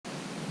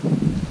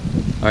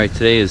Alright,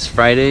 today is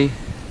Friday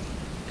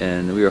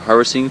and we are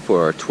harvesting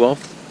for our 12th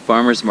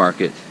farmers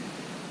market.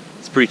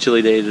 It's a pretty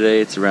chilly day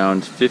today. It's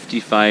around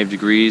 55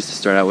 degrees to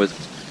start out with.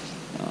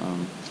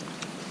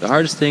 The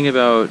hardest thing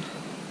about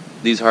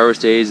these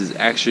harvest days is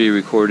actually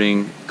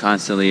recording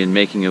constantly and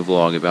making a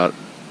vlog about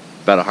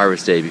a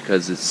harvest day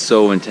because it's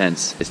so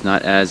intense. It's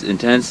not as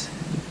intense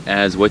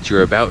as what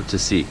you're about to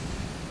see.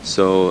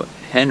 So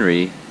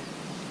Henry,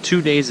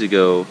 2 days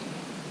ago,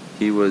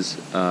 he was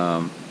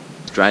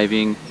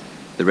driving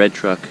the red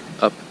truck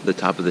up the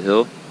top of the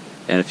hill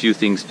and a few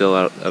things fell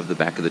out of the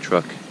back of the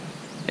truck,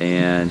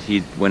 and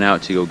he went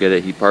out to go get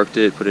it. He parked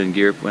it, put it in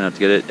gear, went out to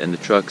get it, and the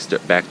truck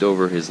backed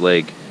over his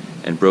leg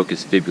and broke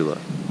his fibula.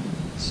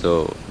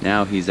 So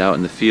now he's out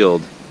in the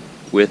field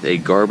with a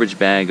garbage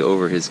bag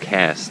over his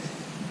cast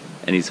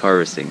and he's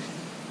harvesting.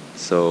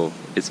 So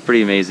it's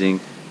pretty amazing.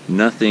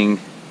 Nothing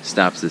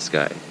stops this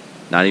guy,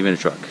 not even a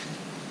truck.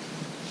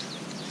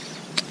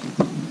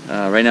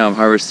 Right now I'm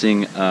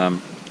harvesting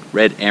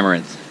red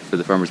amaranth for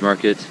the farmer's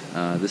market.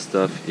 This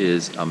stuff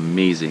is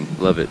amazing.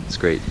 Love it. It's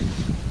great.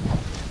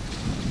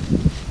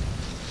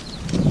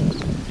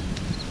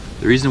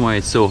 The reason why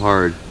it's so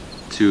hard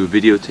to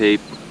videotape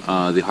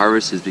the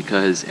harvest is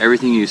because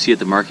everything you see at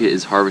the market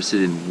is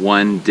harvested in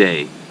one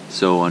day.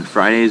 So on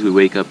Fridays we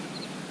wake up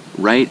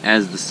right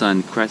as the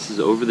sun presses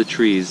over the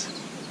trees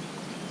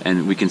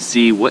and we can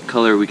see what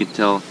color. We can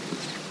tell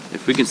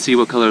if we can see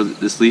what color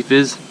this leaf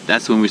is.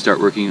 That's when we start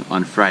working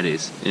on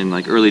Fridays. In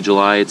like early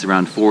July it's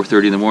around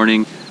 4:30 in the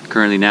morning.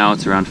 Currently now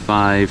it's around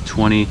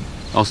 5:20.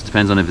 Also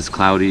depends on if it's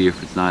cloudy or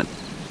if it's not.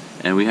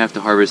 And we have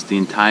to harvest the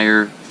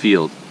entire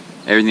field.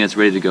 Everything that's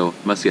ready to go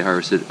must get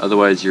harvested.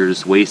 Otherwise you're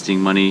just wasting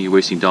money, you're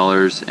wasting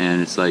dollars,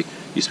 and it's like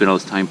you spend all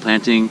this time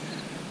planting,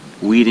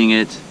 weeding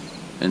it,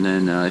 and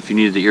then if you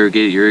needed to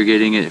irrigate it, you're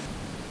irrigating it,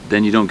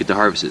 then you don't get to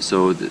harvest it.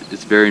 So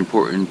it's very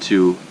important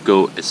to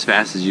go as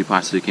fast as you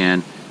possibly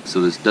can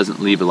so this doesn't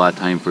leave a lot of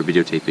time for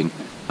videotaping.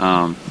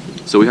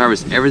 So we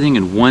harvest everything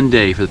in one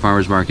day for the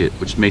farmer's market,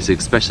 which makes it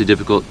especially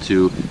difficult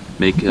to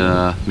make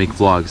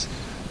vlogs.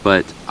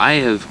 But I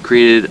have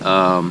created,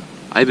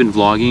 I've been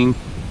vlogging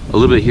a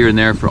little bit here and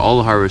there for all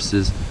the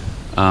harvests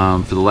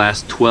for the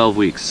last 12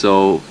 weeks.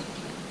 So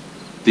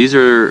these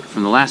are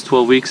from the last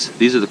 12 weeks.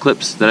 These are the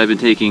clips that I've been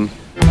taking.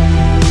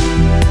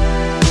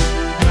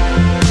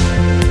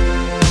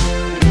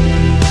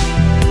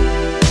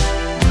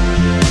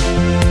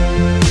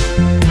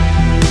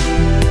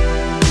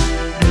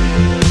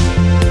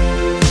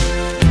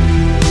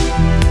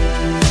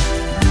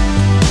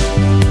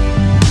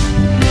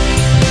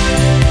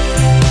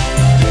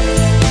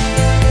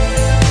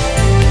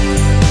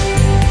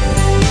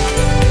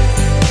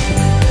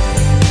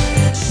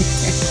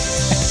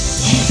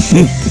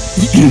 Bring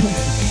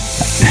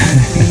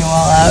them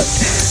all out.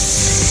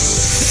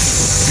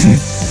 I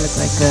look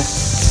like the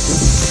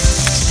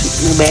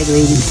bag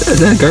lady. Is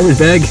that a garbage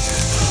bag?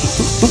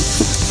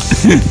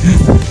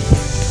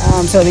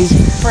 So these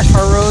first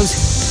 4 rows,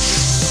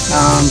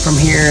 from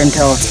here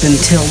until it's been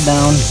tilled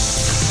down,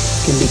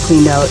 can be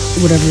cleaned out.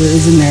 Whatever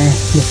is in there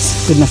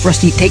that's good enough for us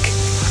to eat, take. If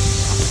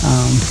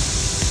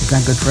it's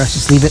not good for us,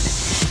 just leave it.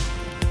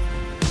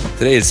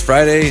 Today is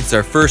Friday. It's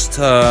our first,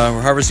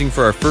 we're harvesting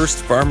for our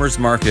first farmer's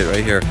market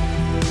right here.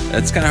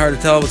 It's kind of hard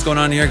to tell what's going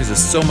on here because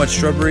there's so much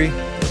shrubbery.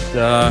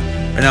 But,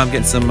 right now I'm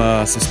getting some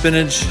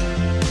spinach.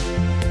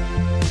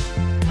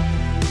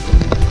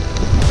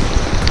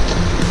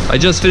 I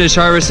just finished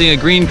harvesting a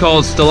green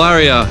called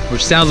Stellaria,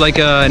 which sounds like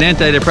an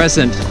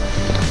antidepressant.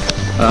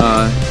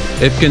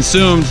 If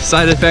consumed,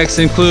 side effects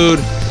include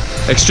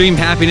extreme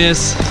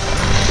happiness,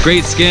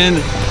 great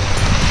skin,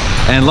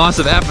 and loss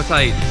of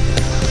appetite.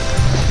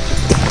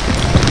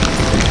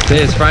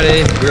 Today is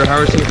Friday. We are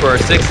harvesting for our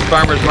 6th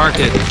farmer's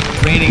market.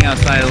 It's raining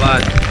outside a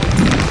lot.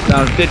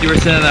 About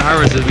 50% of the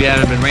harvests we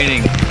haven't been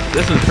raining.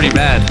 This one's pretty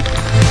bad.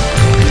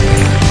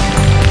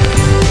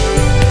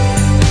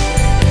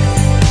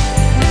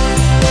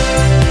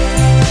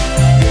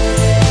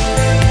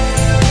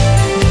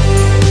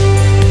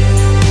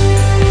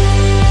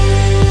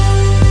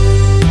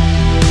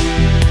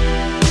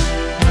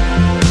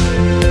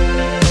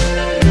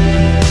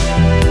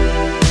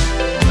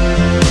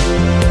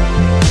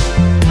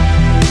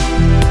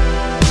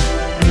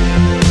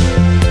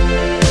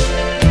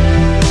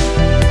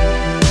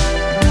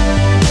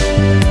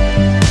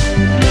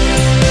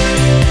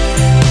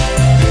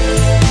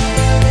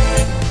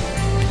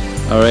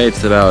 Alright,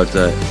 it's about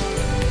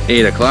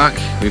 8 o'clock.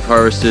 We've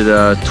harvested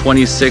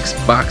 26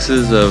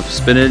 boxes of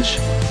spinach.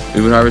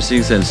 We've been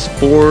harvesting since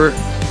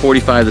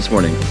 4:45 this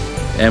morning.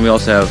 And we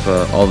also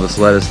have all this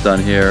lettuce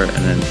done here,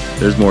 and then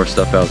there's more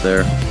stuff out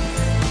there.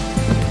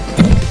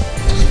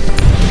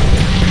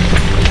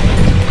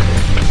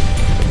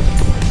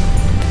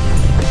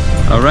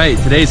 Alright,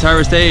 today's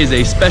harvest day is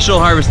a special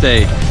harvest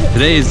day.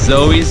 Today is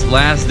Zoe's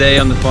last day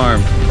on the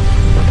farm.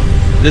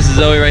 This is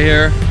Zoe right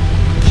here.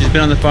 She's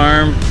been on the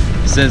farm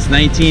since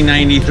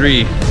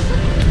 1993.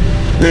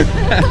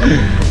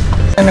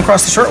 And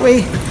across the short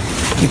way,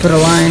 you put a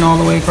line all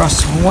the way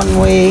across one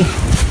way,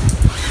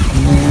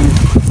 and then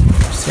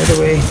the other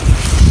way.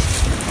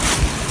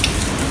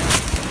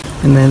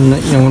 And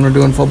then, you know, when we're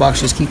doing full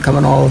box, just keep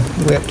coming all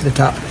the way up to the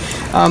top.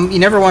 You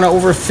never want to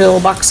overfill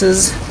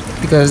boxes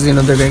because, you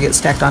know, they're going to get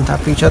stacked on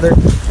top of each other.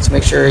 So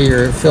make sure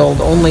you're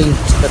filled only to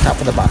the top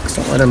of the box.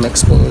 Don't let them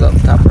explode up the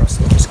top or else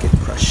they'll just get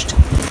crushed.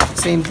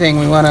 Same thing,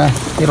 we want to,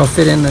 it'll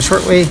fit in the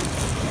short way.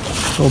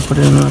 So we'll put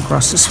it in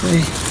across this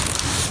way.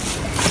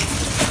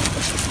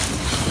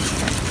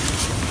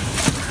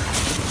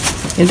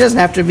 It doesn't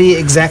have to be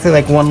exactly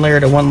like one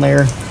layer to one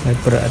layer. I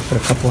put a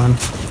couple on,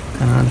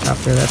 kind of on top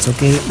there. That's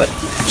okay, but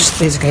just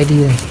the basic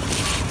idea.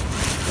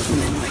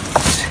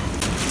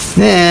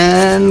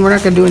 Then we're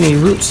not going to do any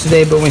roots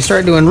today, but when we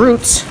start doing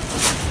roots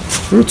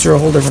are a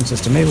whole different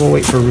system. Maybe we'll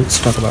wait for roots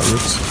to talk about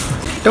roots.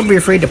 Don't be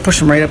afraid to push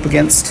them right up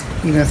against,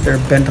 even if they're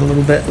bent a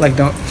little bit. Like,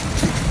 don't,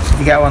 if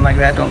you got one like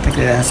that, don't think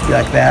it has to be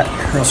like that,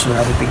 or else you'll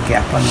have a big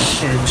gap on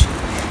the edge.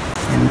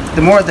 And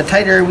the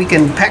tighter we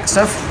can pack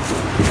stuff,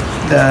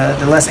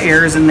 the less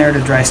air is in there to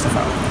dry stuff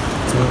out.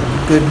 So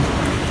a good,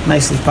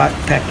 nicely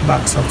packed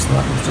box helps a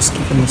lot with just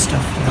keeping this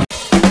stuff down.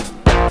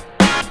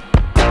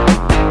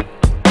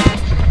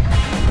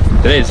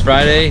 Today is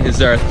Friday. This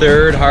is our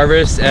third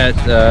harvest at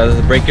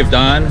the break of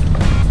dawn,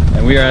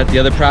 and we are at the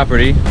other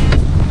property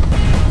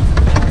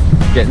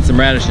getting some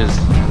radishes.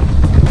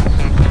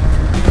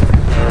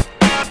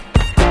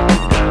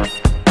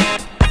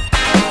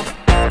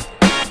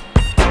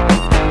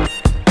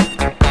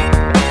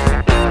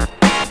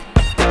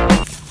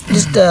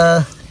 Just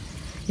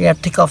you have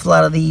to take off a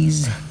lot of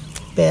these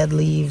bad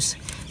leaves.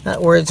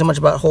 Not worried so much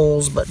about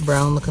holes, but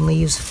brown looking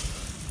leaves.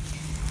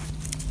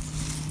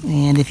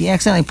 And if you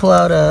accidentally pull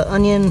out an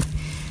onion,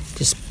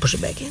 just push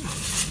it back in.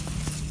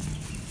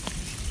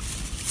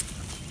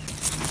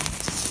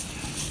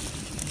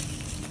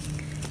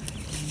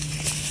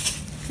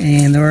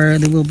 And there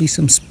will be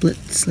some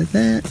splits like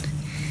that,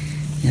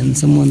 and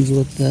some ones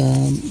with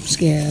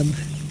scab,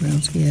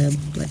 brown scab,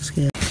 black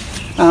scab.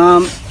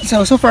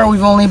 So far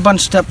we've only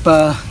bunched up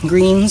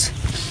greens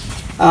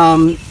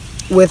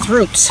with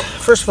roots.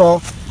 First of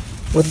all,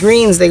 with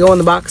greens, they go in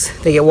the box,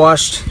 they get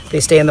washed, they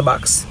stay in the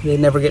box. They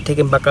never get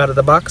taken back out of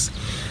the box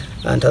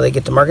until they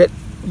get to market.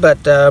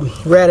 But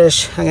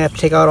radish, I'm gonna have to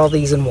take out all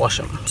these and wash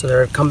them, so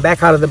they're come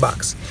back out of the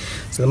box.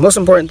 So the most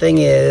important thing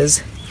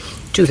is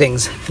two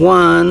things.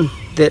 One,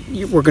 that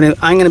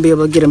I'm gonna be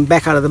able to get them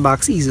back out of the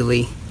box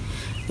easily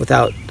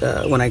without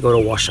when I go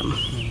to wash them.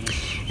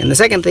 And the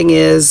second thing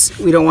is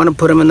we don't want to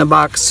put them in the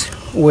box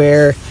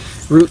where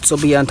roots will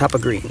be on top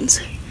of greens,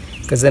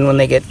 because then when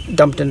they get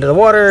dumped into the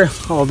water,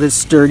 all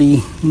this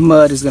dirty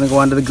mud is going to go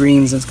onto the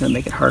greens, and it's going to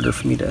make it harder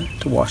for me to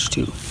wash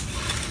too.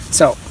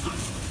 So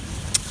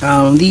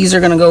these are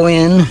going to go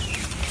in.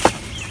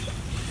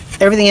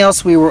 Everything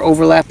else we were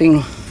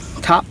overlapping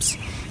tops.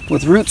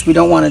 With roots we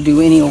don't want to do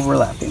any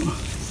overlapping,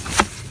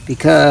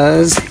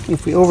 because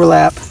if we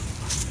overlap,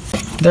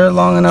 they're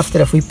long enough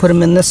that if we put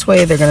them in this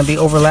way, they're going to be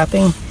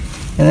overlapping.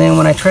 And then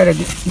when I try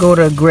to go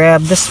to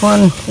grab this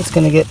one, it's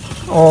going to get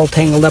all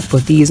tangled up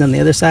with these on the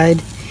other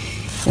side,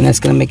 and that's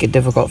going to make it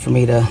difficult for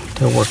me to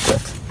work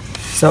with.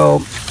 So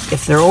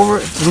if the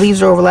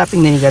leaves are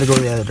overlapping, then you got to go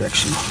the other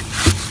direction,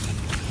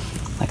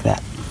 like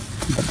that.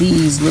 But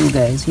these little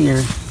guys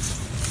here,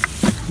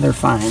 they're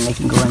fine. They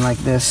can go in like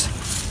this.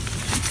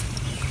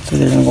 So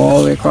they're going to go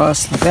all the way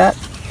across like that,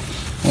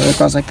 all the way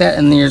across like that,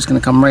 and then you're just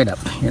going to come right up.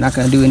 You're not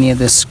going to do any of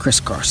this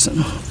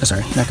crisscrossing.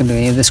 Sorry, you're not going to do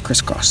any of this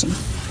crisscrossing.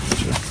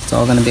 It's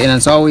all going to be, and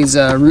it's always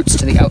roots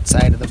to the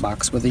outside of the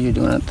box, whether you're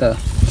doing it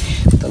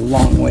the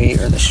long way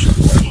or the short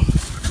way.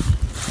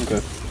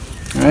 Okay.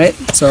 All right.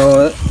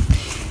 So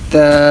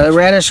the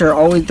radish are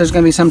always, there's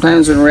going to be some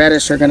times when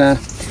radish are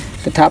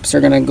the tops are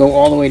going to go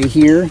all the way to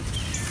here,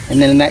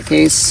 and then in that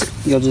case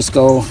you'll just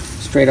go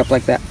straight up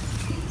like that,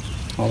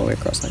 all the way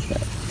across like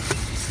that.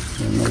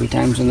 And there'll be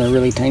times when they're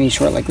really tiny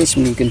short like this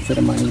one, you can fit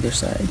them on either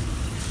side.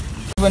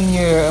 When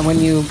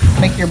you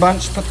make your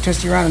bunch, put the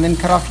twisty around and then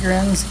cut off your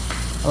ends,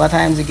 a lot of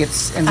times it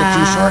ends up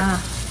too short,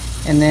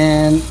 and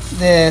then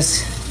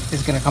this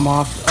is going to come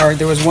off. Or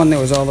there was one that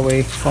was all the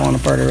way falling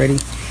apart already.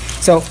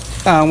 So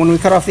when we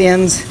cut off the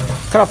ends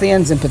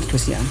and put the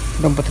twisty on.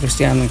 Don't put the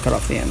twisty on and cut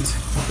off the ends.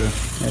 Okay.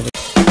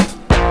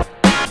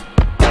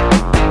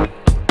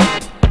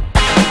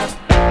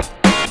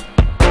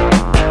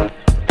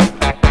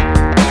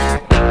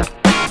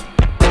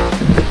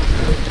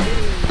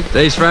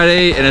 Today's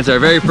Friday, and it's our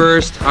very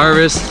first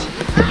harvest,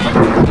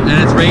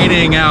 and it's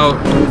raining out.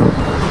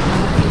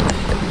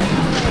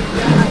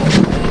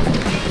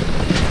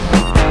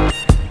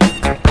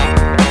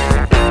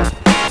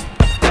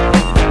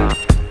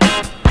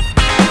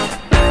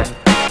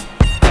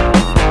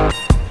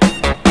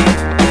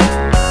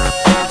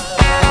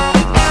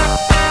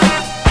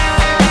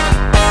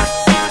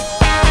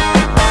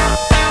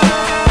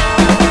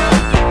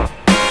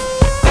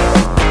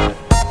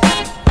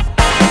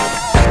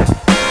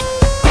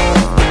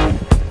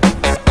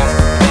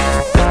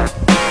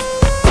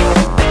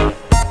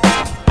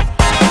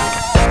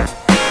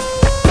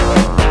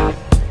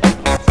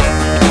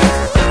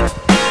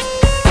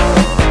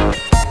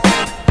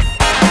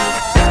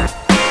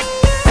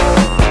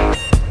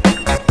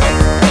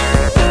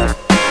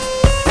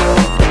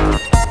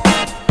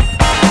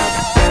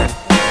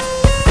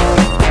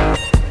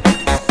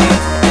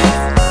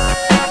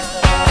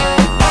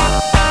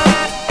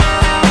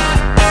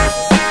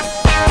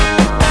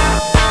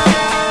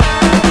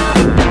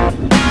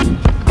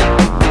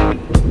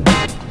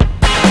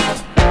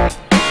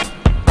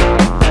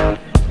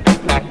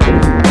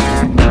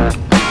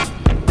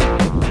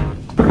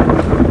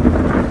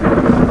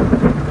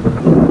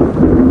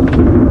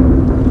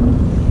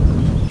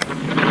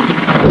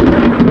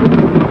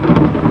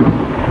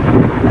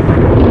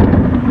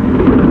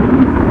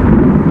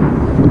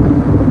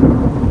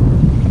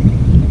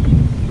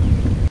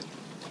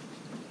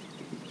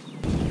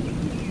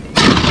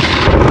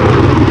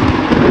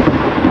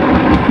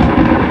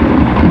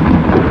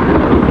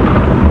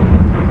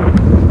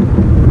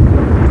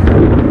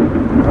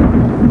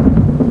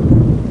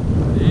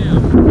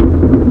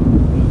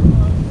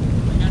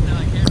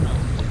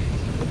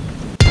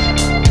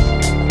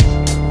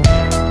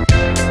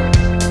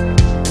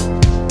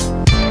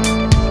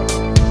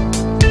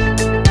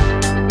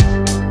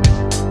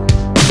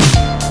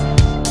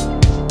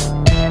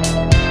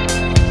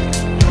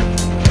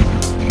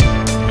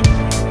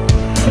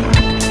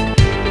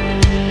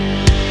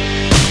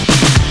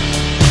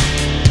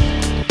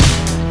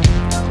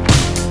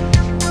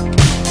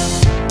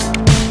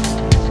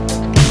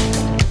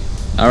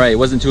 Alright, it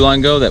wasn't too long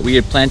ago that we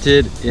had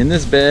planted in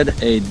this bed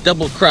a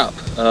double crop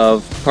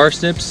of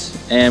parsnips,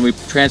 and we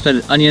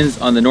transplanted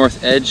onions on the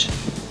north edge.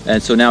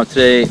 And so now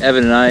today,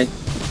 Evan and I,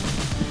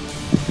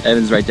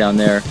 Evan's right down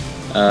there,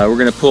 we're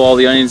going to pull all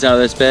the onions out of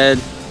this bed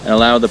and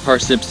allow the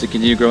parsnips to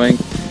continue growing.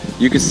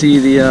 You can see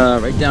the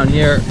right down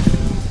here,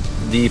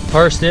 the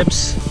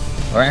parsnips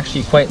are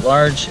actually quite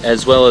large,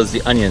 as well as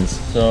the onions.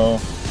 So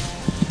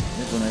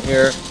this one right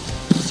here,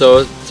 so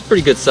it's a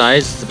pretty good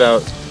size. It's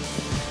about,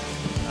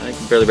 I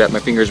can barely wrap my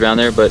fingers around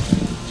there, but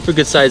it's a pretty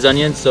good size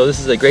onion. So this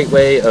is a great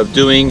way of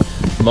doing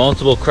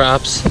multiple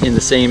crops in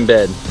the same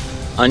bed,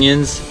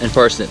 onions and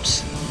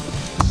parsnips.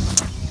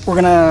 We're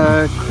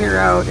gonna clear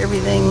out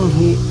everything,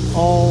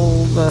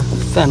 all the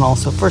fennel.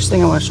 So first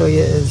thing I want to show you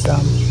is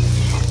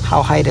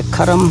how high to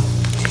cut them.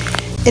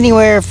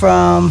 Anywhere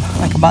from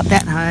like about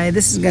that high.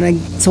 This is gonna,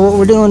 so what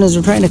we're doing is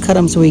we're trying to cut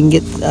them so we can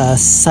get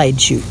side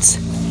shoots.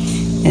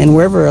 And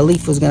wherever a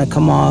leaf was gonna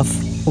come off,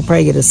 we'll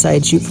probably get a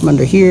side shoot from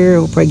under here.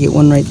 We'll probably get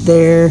one right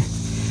there.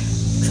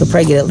 So we'll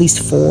probably get at least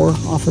 4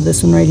 off of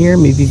this one right here,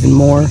 maybe even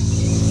more.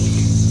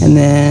 And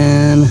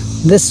then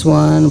this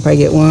one, we'll probably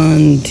get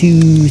 1,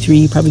 2,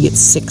 3, probably get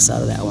 6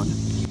 out of that one.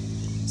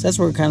 So that's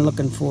what we're kind of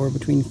looking for,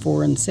 between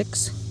 4 and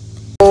 6.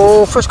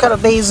 So first cut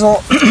of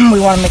basil, we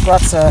want to make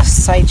lots of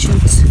side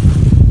shoots.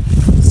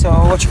 So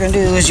what you're going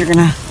to do is you're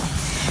going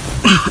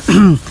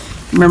to,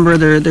 remember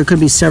there could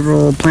be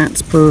several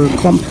plants per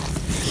clump.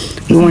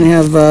 We want to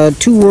have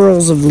 2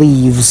 whorls of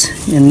leaves,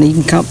 and you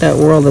can count that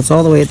whorl that's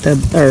all the way at the,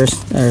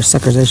 or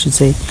suckers I should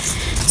say.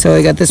 So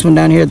I got this one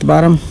down here at the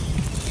bottom.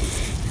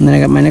 And then I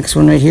got my next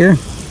one right here.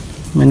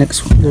 My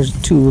next one, there's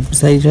 2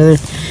 beside each other.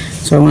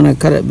 So I want to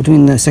cut it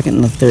between the second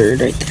and the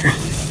third right there.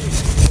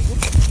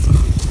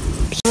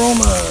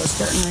 Aroma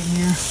starting right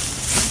here.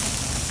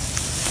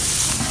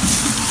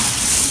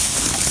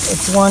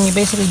 It's one you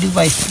basically do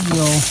by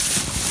feel.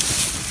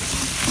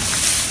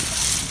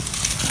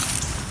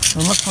 So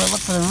look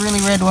for the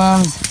really red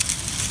ones,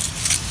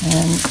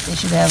 and they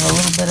should have a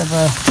little bit of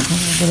a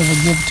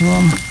give to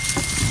them.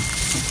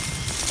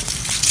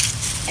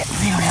 If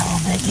they don't have a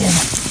little bit of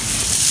give.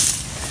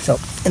 So,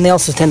 and they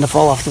also tend to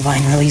fall off the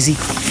vine real easy.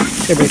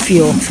 So everybody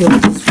feel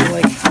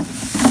like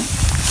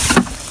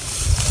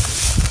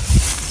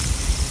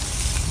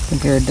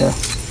compared to.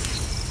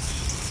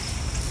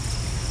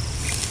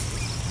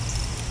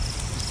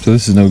 So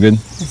this is no good?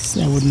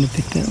 I wouldn't have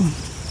picked that one.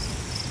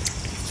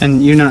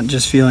 And you're not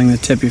just feeling the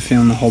tip, you're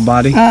feeling the whole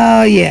body?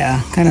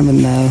 Yeah, kind of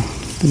in the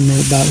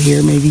about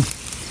here maybe.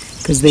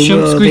 Because they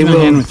will. Squeeze my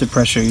hand with the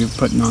pressure you're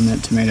putting on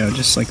that tomato,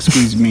 just like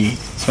squeeze me.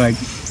 So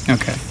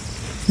okay.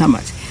 Not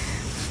much.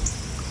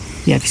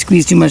 Yeah, if you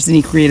squeeze too much, then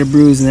you create a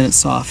bruise, and then it's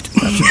soft.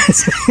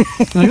 Gotcha.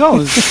 Like, oh,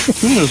 the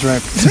tomato's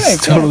ripe.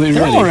 It's totally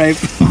ready. All ripe.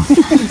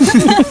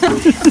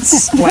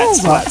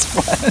 splat.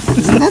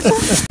 Isn't that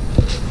something?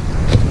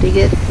 Dig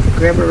it,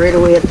 grab it right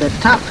away at the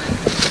top.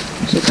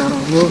 Check out all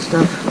the little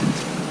stuff.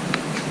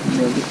 And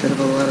you'll get rid of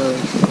a lot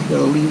of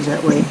little leaves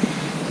that way.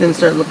 Then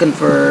start looking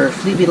for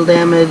flea beetle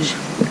damage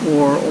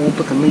or old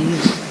looking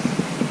leaves.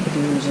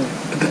 There's a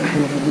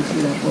couple of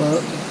leaves that pull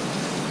out.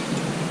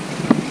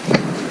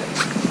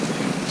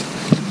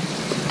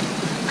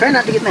 Try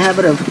not to get in the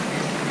habit of,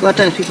 a lot of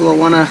times people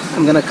will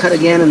I'm going to cut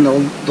again, and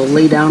they'll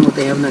lay down what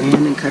they have in their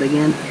hand and cut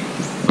again.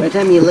 By the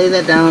time you lay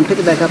that down, pick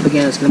it back up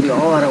again, it's going to be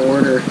all out of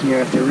order, and you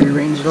have to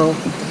rearrange it all.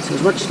 So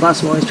as much as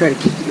possible, always try to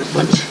keep your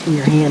bunch in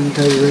your hand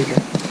until you're ready to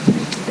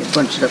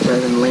bunch it up rather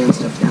than laying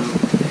stuff down.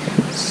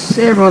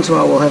 So every once in a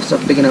while we'll have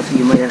stuff big enough that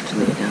you might have to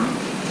lay it down.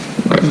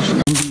 You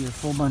should undo your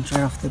full bunch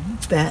right off the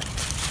bat.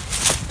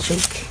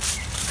 Shake.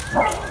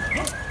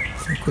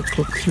 A quick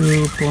look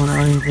through, pulling out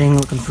anything,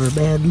 looking for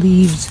bad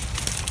leaves.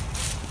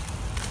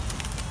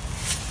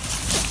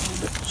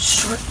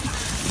 Short.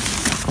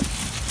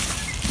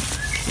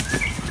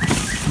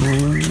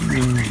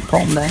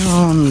 Palm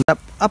down,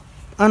 up,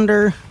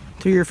 under,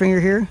 through your finger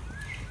here.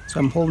 So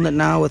I'm holding it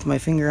now with my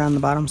finger on the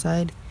bottom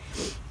side.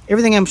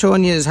 Everything I'm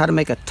showing you is how to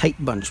make a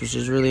tight bunch, which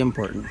is really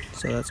important.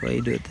 So that's why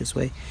you do it this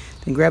way.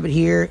 Then grab it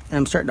here, and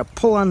I'm starting to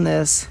pull on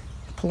this,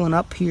 pulling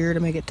up here to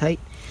make it tight.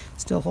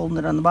 Still holding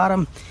it on the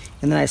bottom.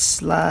 And then I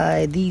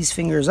slide these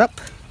fingers up,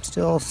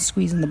 still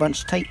squeezing the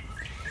bunch tight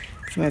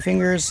between my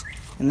fingers,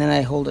 and then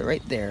I hold it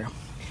right there.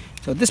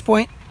 So at this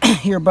point,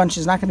 your bunch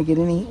is not going to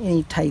get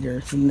any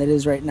tighter than it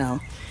is right now.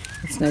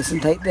 It's nice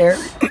and tight there.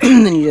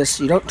 And then you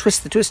don't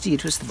twist the twisty, you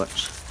twist the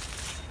bunch.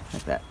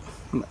 Like that.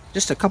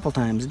 Just a couple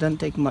times. It doesn't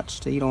take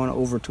much, so you don't want to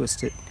over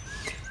twist it.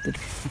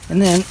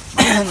 And then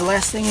the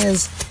last thing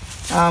is,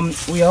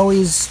 we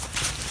always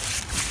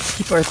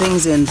keep our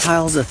things in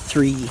piles of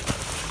 3.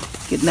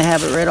 Get in the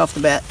habit right off the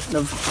bat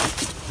of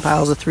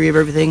piles of 3 of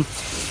everything.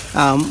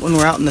 When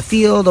we're out in the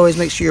field, always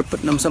make sure you're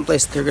putting them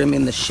someplace that they're going to be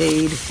in the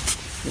shade.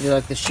 Maybe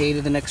like the shade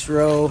of the next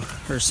row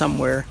or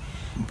somewhere.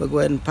 But go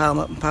ahead and pile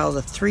them up in piles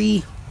of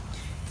 3.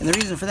 And the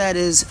reason for that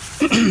is,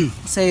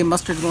 say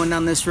mustard's going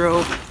down this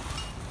row,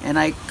 and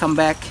I come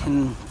back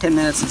in 10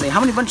 minutes and say, how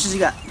many bunches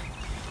you got?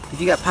 If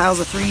you got piles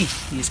of 3, you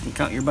just can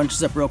count your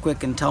bunches up real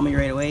quick and tell me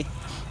right away.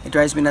 It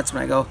drives me nuts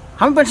when I go,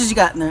 how many bunches you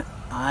got? And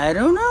I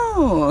don't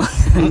know.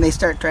 And they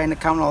start trying to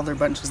count all their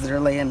bunches that are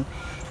laying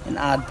in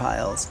odd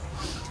piles.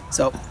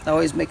 So I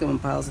always make them in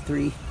piles of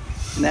 3.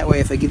 And that way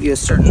if I give you a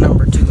certain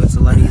number too, it's a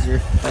lot easier.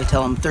 If I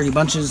tell him 30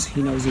 bunches,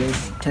 he knows he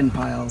has 10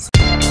 piles.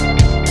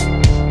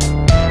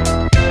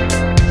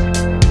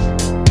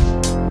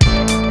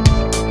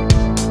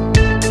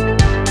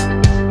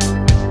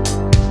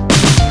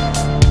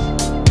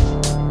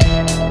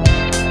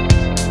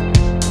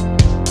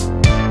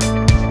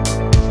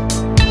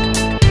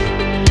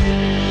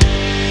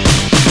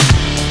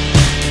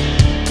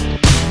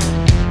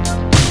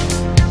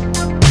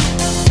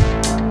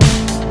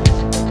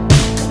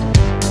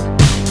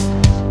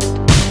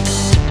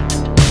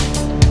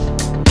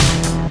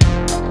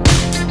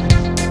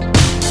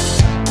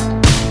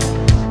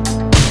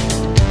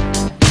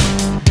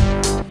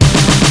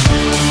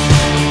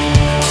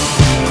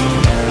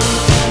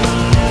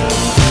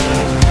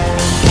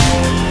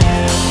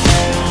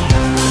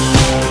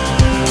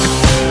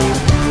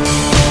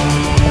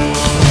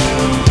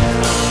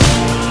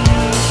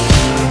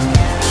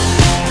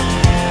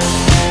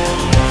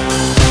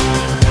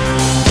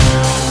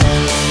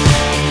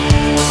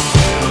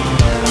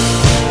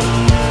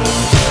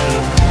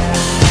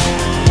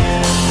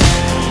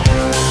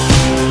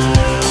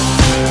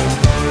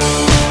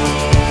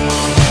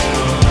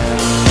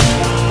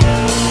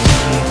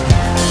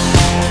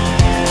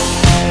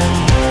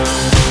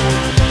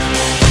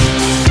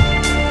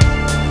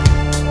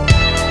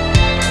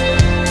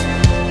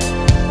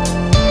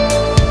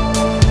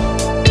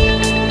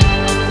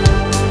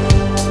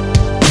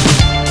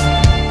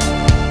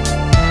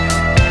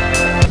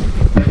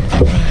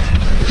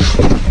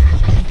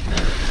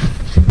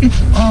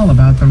 all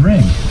about the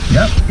ring.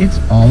 Yep, it's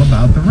all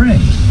about the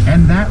ring.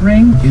 And that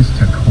ring is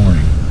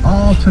Takori.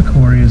 All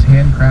Takori is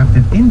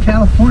handcrafted in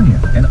California,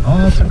 and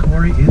all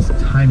Takori is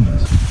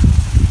timeless.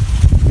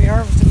 We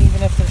harvest them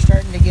even if they're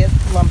starting to get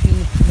lumpy.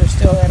 They're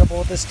still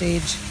edible at this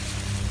stage,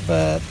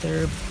 but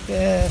they're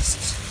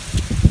best.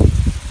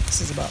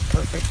 This is about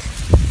perfect.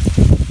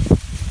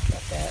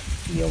 Got that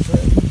feel to it.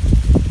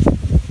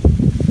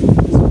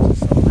 This one's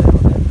just a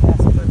little bit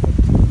past perfect.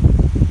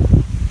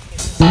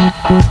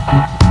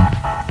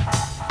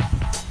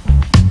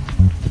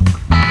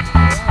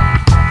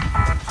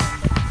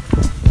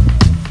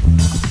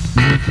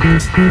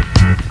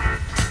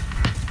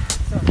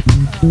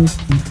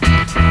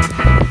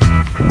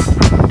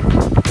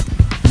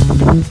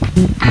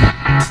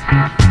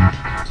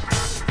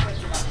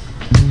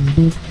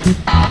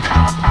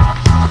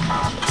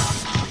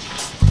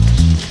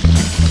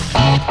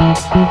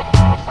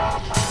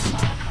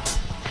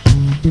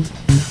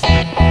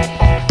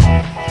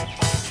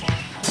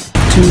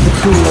 To the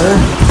cooler.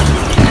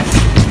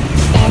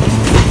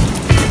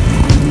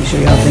 Let me show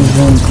you how things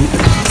go in the cooler.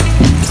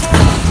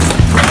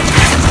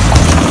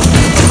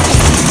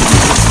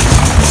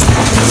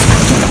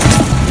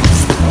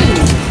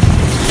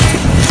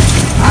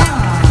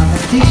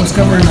 That tape was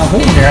covering the hole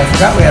there. I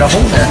forgot we had a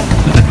hole there.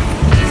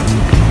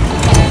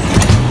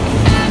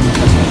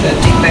 Put that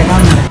tape back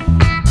on there.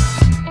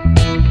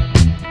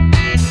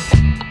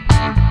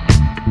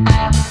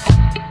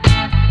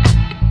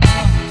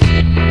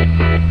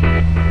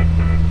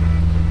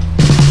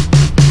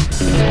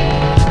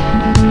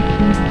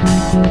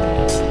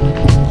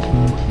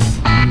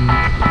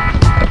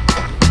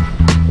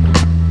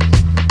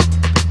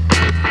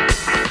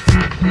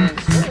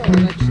 Easy to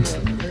bruise it,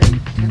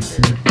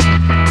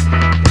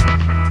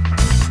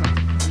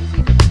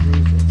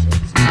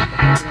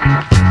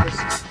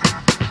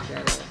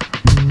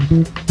 so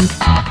it's not